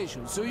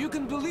salvation. So you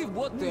can believe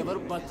whatever,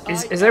 but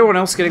Is everyone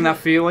else getting that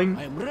feeling?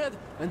 I am red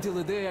until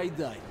the day I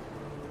die.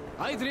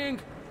 I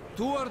drink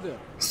to order.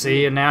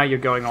 See, and now you're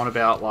going on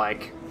about,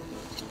 like...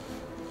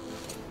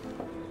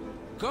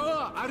 Come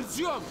on,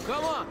 Artyom,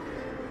 come on!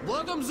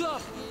 Bottoms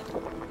up!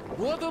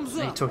 Bottoms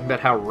You're up! talking about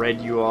how red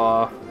you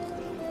are.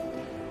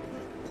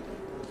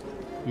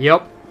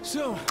 Yep.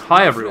 So,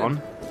 Hi,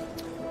 everyone.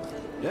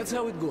 that's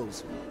how it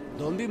goes.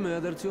 Don't be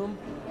mad, Artyom.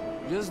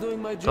 Just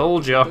doing my job.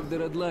 Told ya. The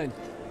red line.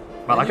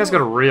 Wow, that guy's got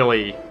a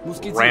really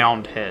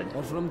round head.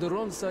 Are from the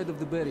wrong side of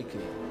the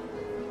barricade.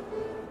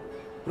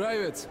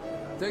 Privates,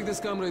 take this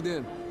comrade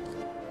in.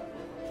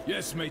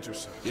 Yes, Major,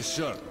 sir. Yes,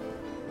 sir.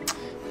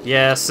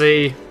 Yeah,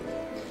 see?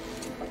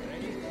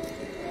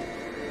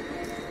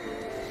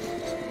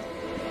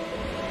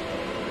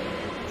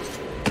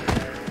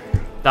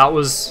 That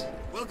was...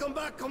 Welcome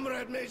back,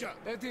 Comrade Major.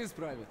 It is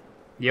private.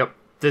 Yep.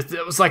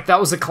 It was like, that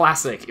was a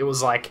classic. It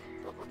was like,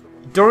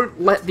 don't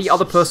let the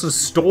other person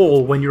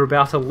stall when you're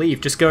about to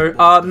leave. Just go,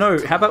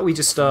 no, how about we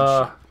just,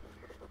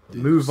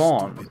 move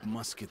on. Stupid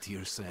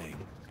musketeer saying,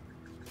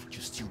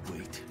 just you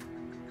wait,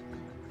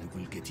 and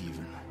we'll get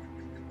even.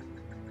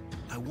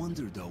 I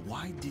wonder though,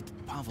 why did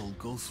Pavel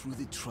go through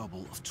the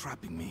trouble of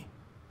trapping me?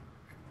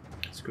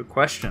 It's a good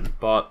question,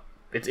 but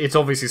it's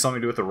obviously something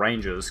to do with the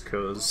Rangers,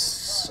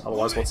 because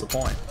otherwise what's the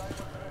point?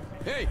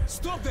 Hey,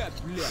 stop that,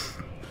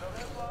 bleh.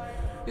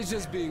 It's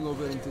just being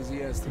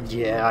over-enthusiastic.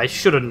 Yeah, I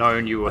should have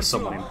known you were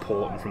someone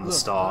important from the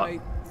start. I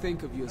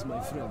think of you as my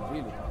friend,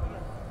 really.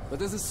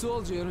 But as a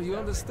soldier, you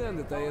understand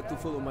that I had to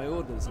follow my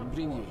orders and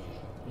bring you,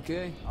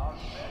 okay?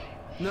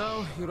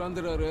 Now, you're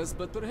under arrest,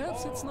 but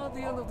perhaps it's not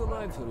the end of the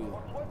line for you.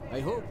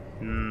 I hope.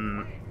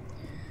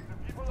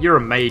 You're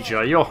a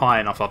major. You're high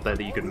enough up there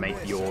that you could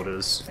make the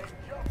orders.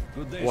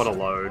 What a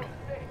load.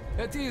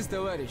 At ease,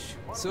 товарищ.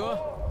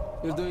 So,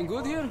 you're doing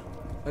good here?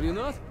 Are you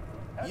not?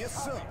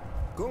 Yes, sir.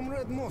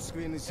 Comrade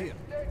Moskvin is here,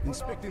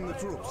 inspecting the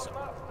troops.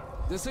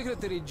 The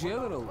Secretary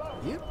General?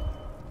 Yep.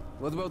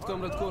 What about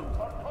Comrade Corbett?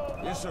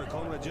 Yes, sir.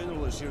 Comrade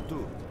General is here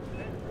too.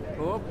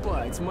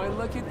 Oppa, it's my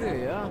lucky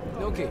day, huh?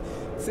 Okay,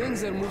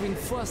 things are moving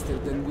faster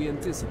than we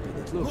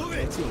anticipated. Look,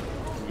 that's it.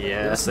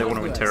 Yes, they want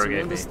to interrogate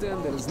me.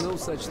 Understand there is no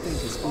such thing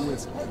as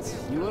coincidence.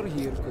 You are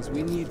here because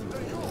we need you.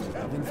 We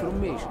have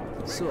information.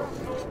 So,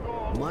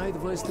 my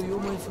advice to you,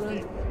 my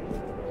friend,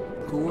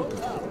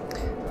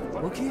 cooperate.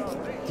 Okay?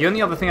 The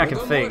only other thing I can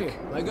Don't think... worry,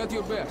 I got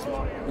your back.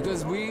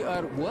 Because we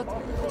are what?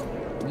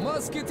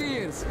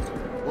 Musketeers!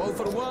 All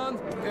for one,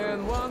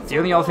 and one for The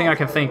only other thing all. I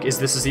can think is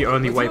this is the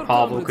only way Your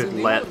Pavel comrades could in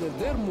the let order,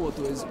 their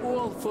motto is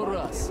all for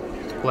us.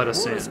 us War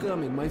is in.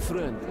 coming, my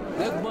friend.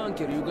 That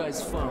bunker you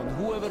guys found,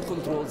 whoever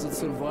controls it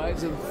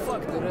survives, and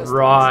fuck the rest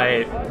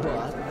Right. of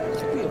us.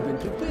 But we have been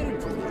preparing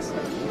for this.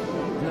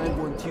 And I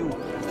want you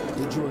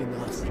to join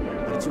us.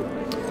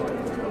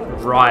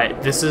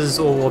 Right, this is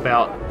all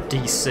about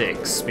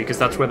D6, because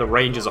that's where the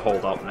Rangers are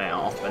holed up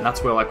now, and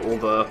that's where like all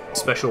the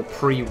special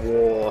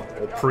pre-war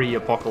or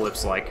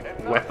pre-apocalypse like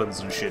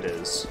weapons and shit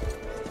is.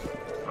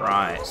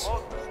 Right.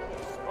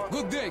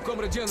 Good day,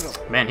 Comrade General.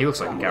 Man, he looks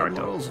like a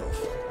character.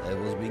 I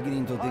was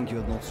beginning to think you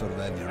had not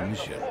survived your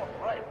mission.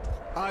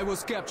 I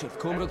was captured,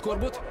 Comrade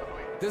Corbett.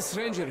 This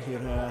ranger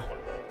here,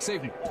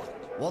 saved me.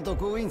 What a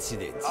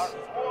coincidence.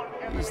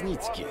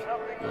 Isnitsky,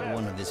 you're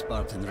one of the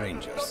Spartan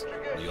Rangers.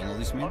 Do you know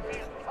this man?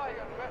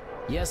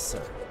 Yes,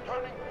 sir.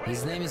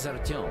 His name is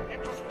Artyom.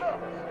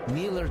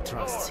 Miller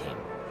trusts him.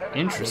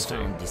 Interesting.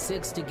 They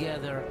found D6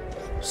 together.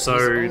 So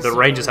He's the also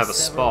Rangers held have a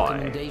several spy.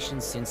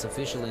 commendations since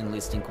officially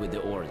enlisting with the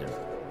order.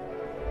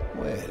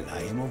 Well,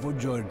 I am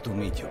overjoyed to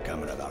meet you,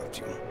 Comrade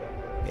Artyom.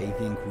 I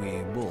think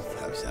we both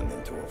have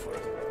something to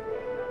offer.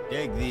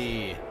 Take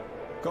the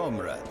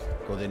comrade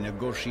to the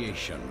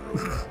negotiation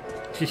room.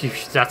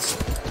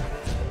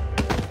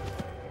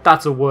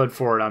 That's a word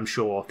for it, I'm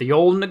sure. The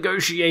old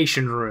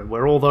negotiation room,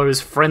 where all those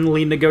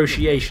friendly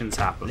negotiations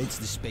happen. Let's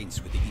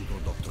dispense with the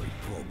introductory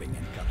probing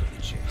and cut to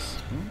the chase.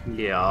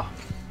 Yeah.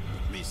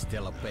 This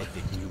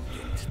telepathic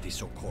mutant, the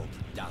so-called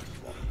Dark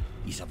One,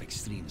 is of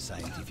extreme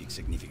scientific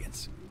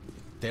significance.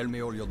 Tell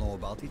me all you know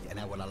about it, and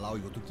I will allow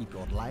you to keep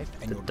your life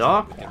and your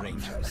Dark job with the One.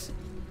 Rangers.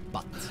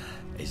 But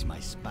as my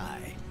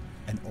spy,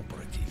 an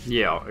operative.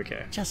 Yeah,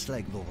 okay. Just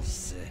like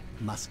those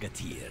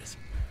musketeers.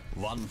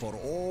 One for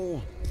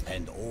all,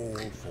 and all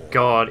for...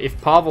 God,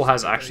 if Pavel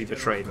has actually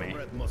betrayed me.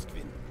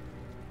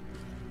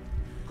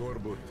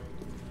 Corbett,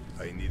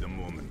 I need a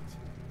moment.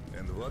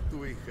 And what do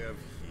we have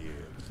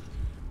here?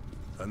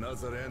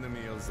 Another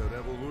enemy of the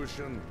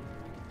revolution?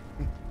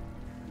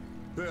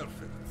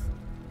 Perfect.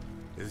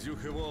 As you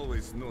have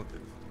always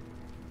noted,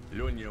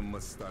 Lyonya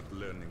must start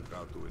learning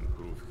how to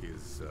improve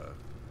his,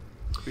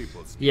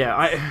 people's... Yeah,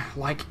 I,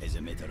 like... As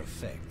a matter of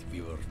fact,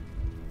 we were...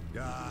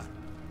 Ah,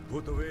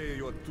 put away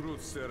your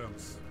truth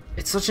serums.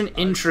 It's such an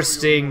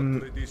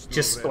interesting,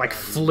 just like,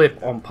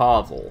 flip on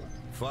Pavel.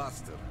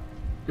 Faster.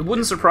 It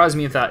wouldn't surprise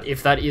me if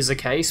that is a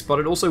case, but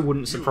it also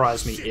wouldn't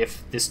surprise me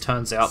if this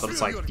turns out that it's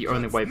like the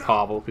only way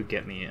Pavel could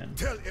get me in.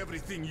 Tell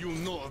everything you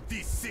know of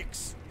these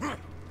six.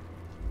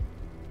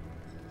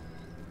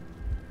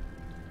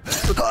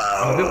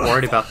 I'm a bit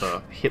worried about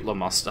the Hitler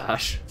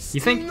mustache.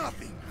 You think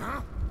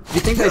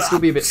they'd still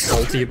be a bit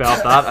salty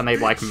about that and they'd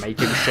like make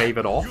him shave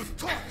it off?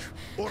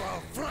 Or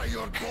I'll fry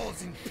your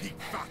balls in pig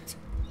fat.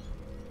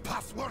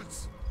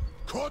 Passwords,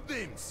 code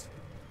names,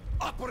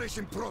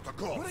 operation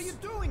protocols. What are you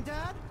doing,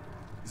 Dad?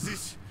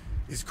 This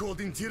is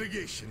called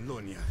interrogation,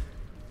 Lyonya.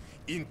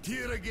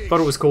 Interrogation. Thought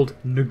it was called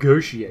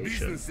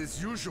negotiation. Business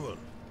as usual.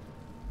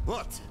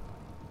 What?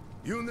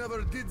 You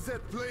never did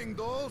that playing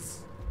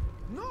dolls?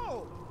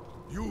 No.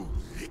 You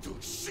little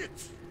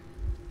shit.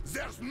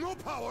 There's no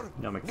power.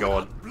 Oh my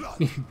god. without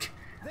blood.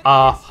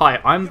 Hi,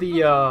 I'm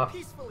the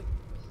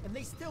and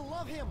they still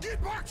love him.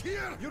 Get back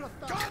here! You're a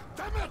thug. God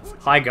damn it!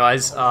 Hi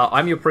guys,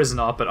 I'm your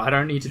prisoner, but I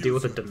don't need to deal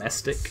with a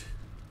domestic.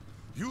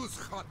 Use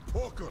hot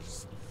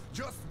pokers.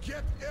 Just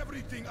get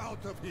everything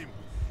out of him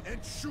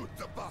and shoot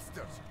the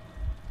bastard.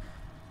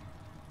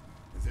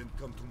 And then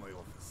come to my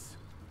office.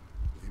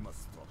 We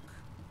must talk.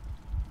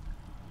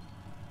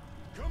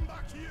 Come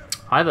back here.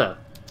 Hi there.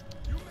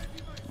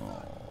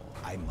 Oh,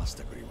 I must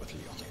agree with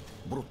Leonid.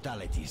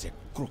 Brutality is a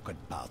crooked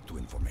path to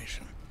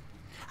information.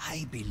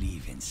 I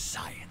believe in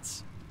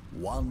science.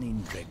 One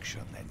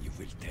injection and you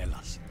will tell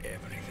us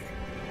everything.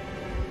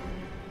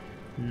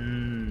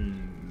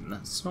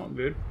 That's not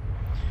good.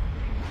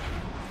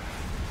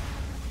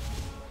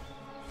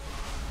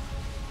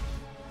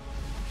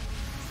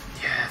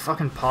 Yeah,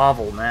 fucking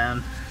Pavel,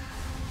 man.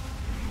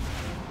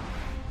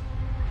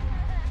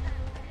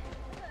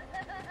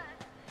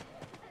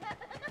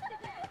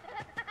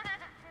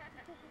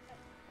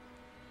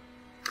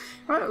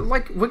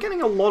 Like, we're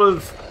getting a lot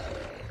of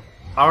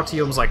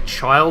Artyom's, like,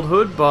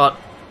 childhood, but,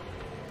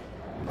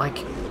 like,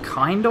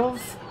 kind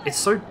of? It's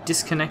so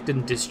disconnected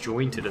and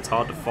disjointed, it's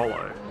hard to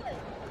follow.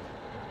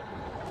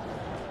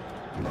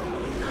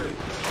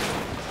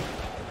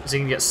 Is he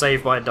gonna get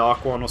saved by a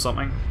Dark One or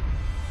something?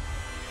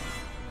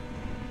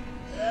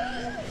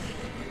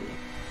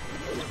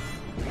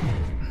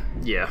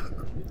 Yeah.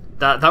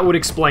 That would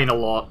explain a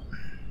lot.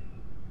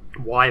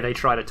 Why they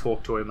try to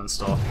talk to him and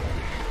stuff.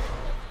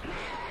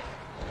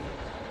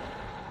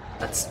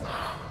 That's...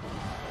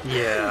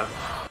 yeah.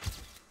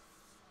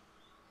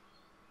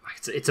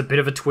 It's a bit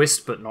of a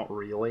twist, but not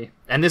really.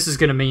 And this is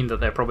going to mean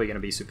that they're probably going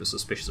to be super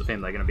suspicious of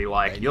him. They're going to be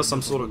like, you're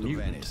some sort of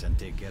mutant. Venice and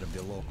take care of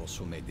the locals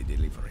who made the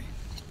delivery.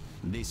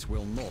 This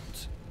will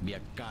not be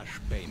a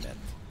cash payment.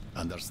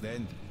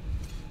 Understand?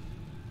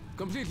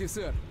 Completely,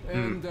 sir.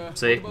 And,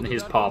 See,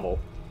 here's Pavel.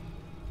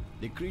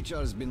 The creature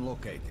has been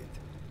located.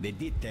 The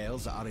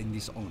details are in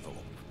this envelope.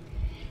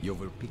 You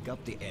will pick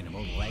up the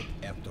animal right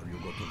after you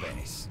go to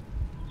Venice.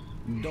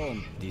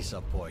 Don't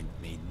disappoint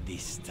me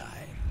this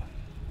time.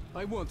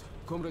 I won't,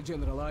 Comrade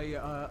General.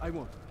 I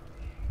won't.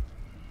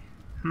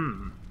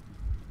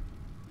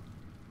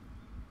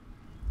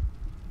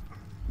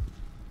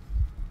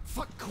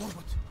 Fuck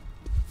Corwood.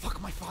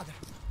 Fuck my father.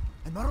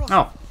 And Maros.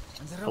 Oh.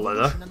 And the Hello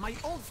revolution there. and my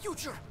own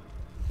future.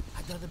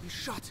 I'd rather be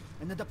shot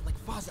and end up like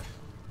father,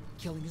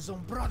 killing his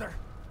own brother.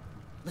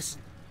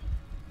 Listen,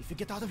 if you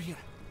get out of here,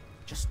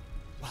 just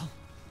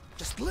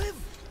live.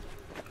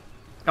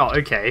 Oh,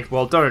 okay.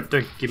 Well, don't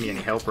give me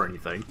any help or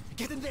anything.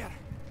 Get in there.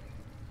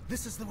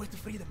 This is the way to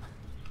freedom.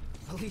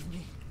 Believe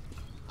me,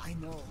 I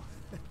know.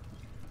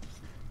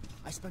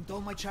 I spent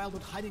all my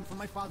childhood hiding from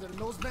my father in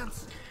those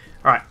vents.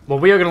 Alright, well,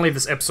 we are going to leave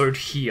this episode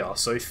here.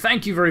 So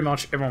thank you very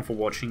much, everyone, for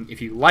watching.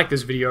 If you like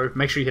this video,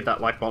 make sure you hit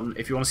that like button.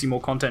 If you want to see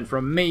more content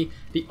from me,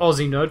 the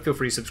TheOzzieNerd, feel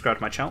free to subscribe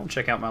to my channel and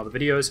check out my other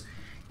videos.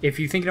 If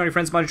you think you know any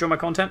friends might enjoy my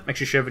content, make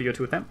sure you share a video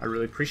too with them. I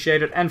really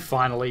appreciate it. And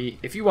finally,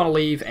 if you want to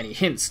leave any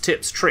hints,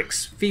 tips,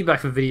 tricks, feedback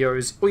for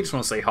videos, or you just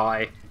want to say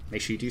hi,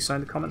 make sure you do so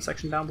in the comment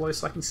section down below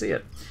so I can see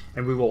it.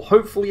 And we will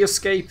hopefully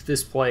escape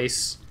this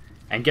place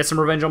and get some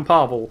revenge on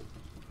Pavel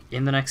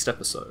in the next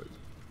episode.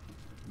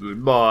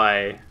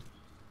 Goodbye.